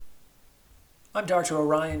I'm Dr.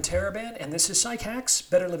 Orion Taraban, and this is Psych Hacks,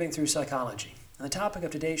 Better Living Through Psychology. And the topic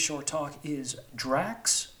of today's short talk is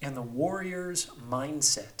Drax and the Warrior's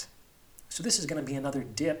Mindset. So this is going to be another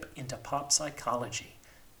dip into pop psychology.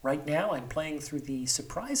 Right now, I'm playing through the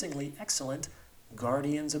surprisingly excellent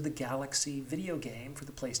Guardians of the Galaxy video game for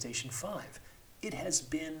the PlayStation 5. It has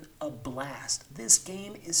been a blast. This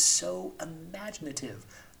game is so imaginative.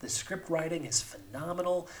 The script writing is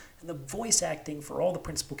phenomenal, and the voice acting for all the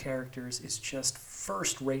principal characters is just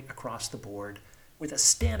first rate across the board, with a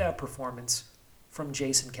standout performance from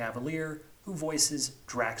Jason Cavalier, who voices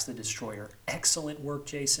Drax the Destroyer. Excellent work,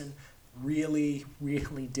 Jason. Really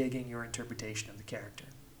digging your interpretation of the character.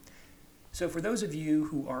 So for those of you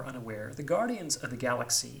who are unaware, the Guardians of the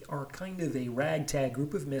Galaxy are kind of a ragtag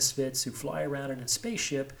group of misfits who fly around in a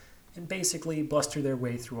spaceship and basically bluster their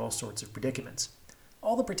way through all sorts of predicaments.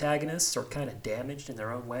 All the protagonists are kind of damaged in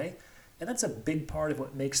their own way, and that's a big part of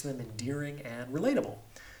what makes them endearing and relatable.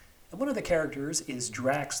 And one of the characters is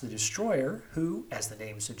Drax the Destroyer, who, as the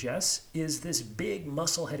name suggests, is this big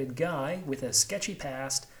muscle-headed guy with a sketchy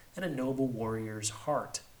past and a noble warrior's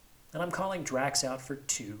heart. And I'm calling Drax out for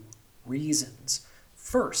two reasons.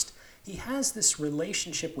 First, he has this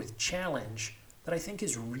relationship with challenge that I think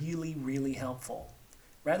is really helpful.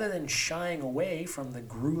 Rather than shying away from the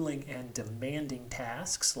grueling and demanding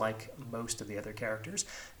tasks like most of the other characters,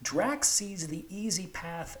 Drax sees the easy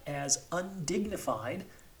path as undignified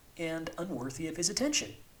and unworthy of his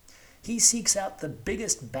attention. He seeks out the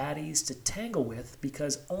biggest baddies to tangle with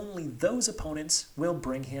because only those opponents will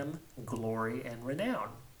bring him glory and renown.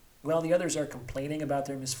 While the others are complaining about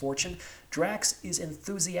their misfortune, Drax is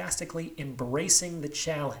enthusiastically embracing the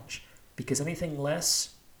challenge because anything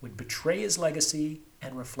less would betray his legacy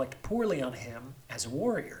and reflect poorly on him as a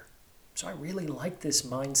warrior. So I really like this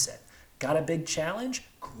mindset. Got a big challenge?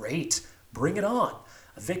 Great. Bring it on.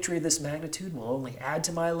 A victory of this magnitude will only add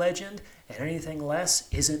to my legend, and anything less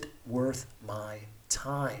isn't worth my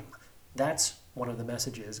time. That's one of the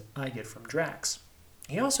messages I get from Drax.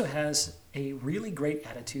 He also has a really great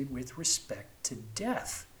attitude with respect to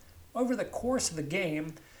death. Over the course of the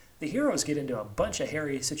game, the heroes get into a bunch of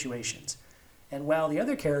hairy situations. And while the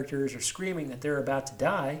other characters are screaming that they're about to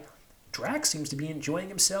die, Drax seems to be enjoying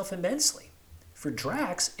himself immensely. For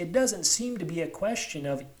Drax, it doesn't seem to be a question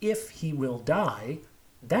of if he will die.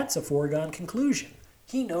 That's a foregone conclusion.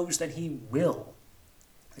 He knows that he will.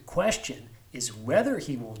 The question is whether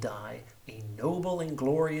he will die a noble and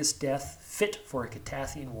glorious death fit for a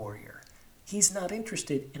Catathian warrior. He's not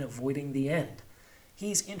interested in avoiding the end.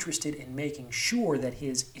 He's interested in making sure that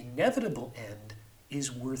his inevitable end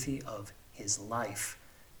is worthy of his life,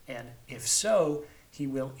 and if so, he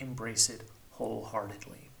will embrace it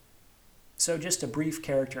wholeheartedly. So just a brief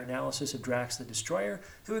character analysis of Drax the Destroyer,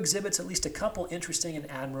 who exhibits at least a couple interesting and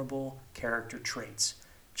admirable character traits.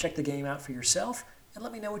 Check the game out for yourself, and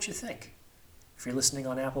let me know what you think. If you're listening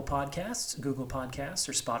on Apple Podcasts, Google Podcasts,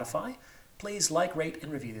 or Spotify, please like, rate,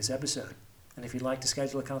 and review this episode. And if you'd like to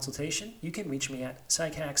schedule a consultation, you can reach me at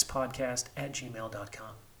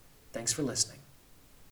psychhackspodcast@gmail.com. Thanks for listening.